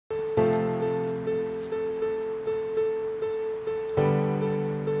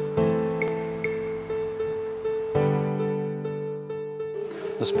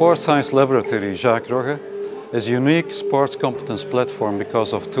The Sports Science Laboratory Jacques Rogge is a unique sports competence platform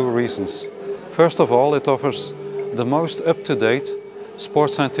because of two reasons. First of all, it offers the most up-to-date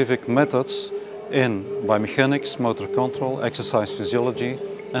sports scientific methods in biomechanics, motor control, exercise physiology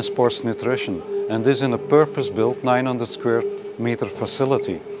and sports nutrition, and this in a purpose-built 900 square meter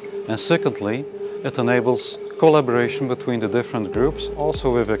facility. And secondly, it enables collaboration between the different groups,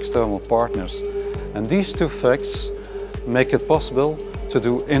 also with external partners. And these two facts make it possible to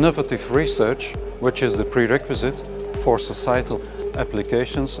do innovative research, which is the prerequisite for societal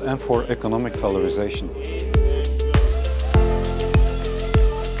applications and for economic valorization.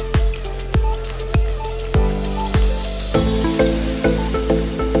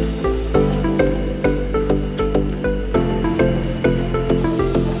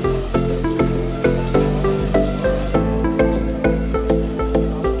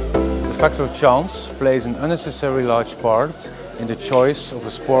 The factor of chance plays an unnecessarily large part in the choice of a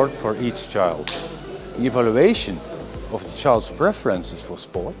sport for each child. The evaluation of the child's preferences for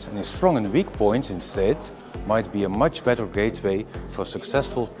sport and his strong and weak points instead might be a much better gateway for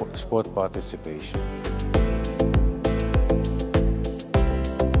successful sport participation.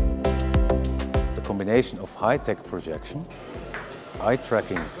 The combination of high-tech projection, eye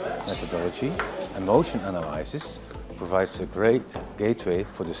tracking methodology and motion analysis provides a great gateway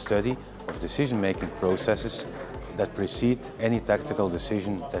for the study of decision-making processes that precede any tactical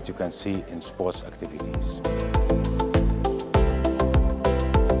decision that you can see in sports activities.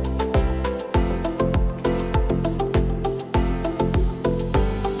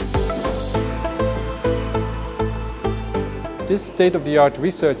 This state-of-the-art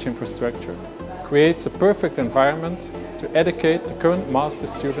research infrastructure creates a perfect environment to educate the current master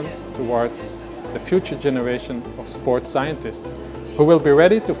students towards the future generation of sports scientists who will be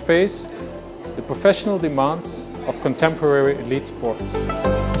ready to face the professional demands of contemporary elite sports.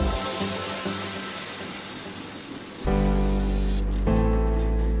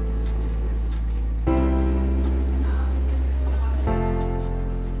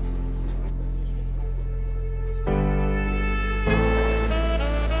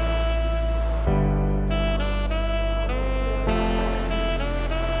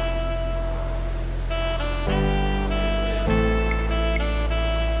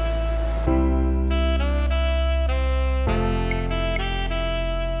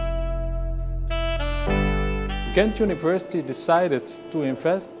 Ghent University decided to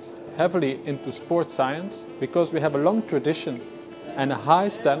invest heavily into sports science because we have a long tradition and a high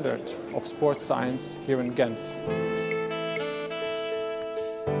standard of sports science here in Ghent.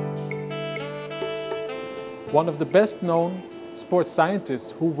 One of the best known sports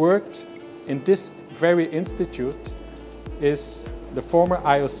scientists who worked in this very institute is the former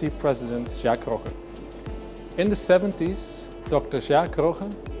IOC president Jacques Rogge. In the 70s, Dr. Jacques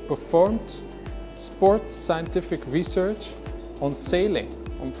Rogge performed sports scientific research on sailing,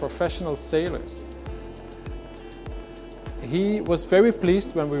 on professional sailors. He was very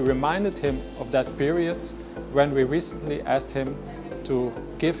pleased when we reminded him of that period when we recently asked him to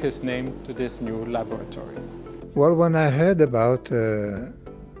give his name to this new laboratory. Well, when I heard about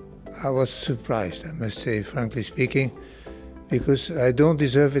I was surprised, I must say, frankly speaking, because I don't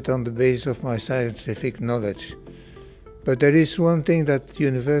deserve it on the basis of my scientific knowledge. But there is one thing that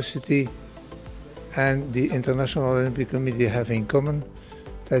university and the International Olympic Committee have in common,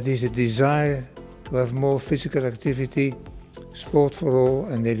 that is a desire to have more physical activity, sport for all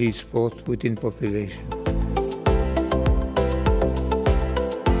and elite sport within population.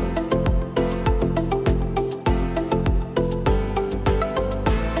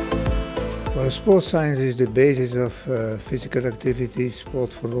 Well, sports science is the basis of physical activity,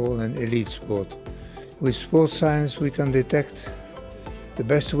 sport for all and elite sport. With sports science we can detect the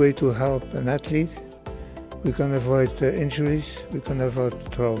best way to help an athlete, we can avoid injuries, we can avoid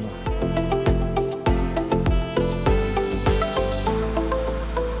trauma.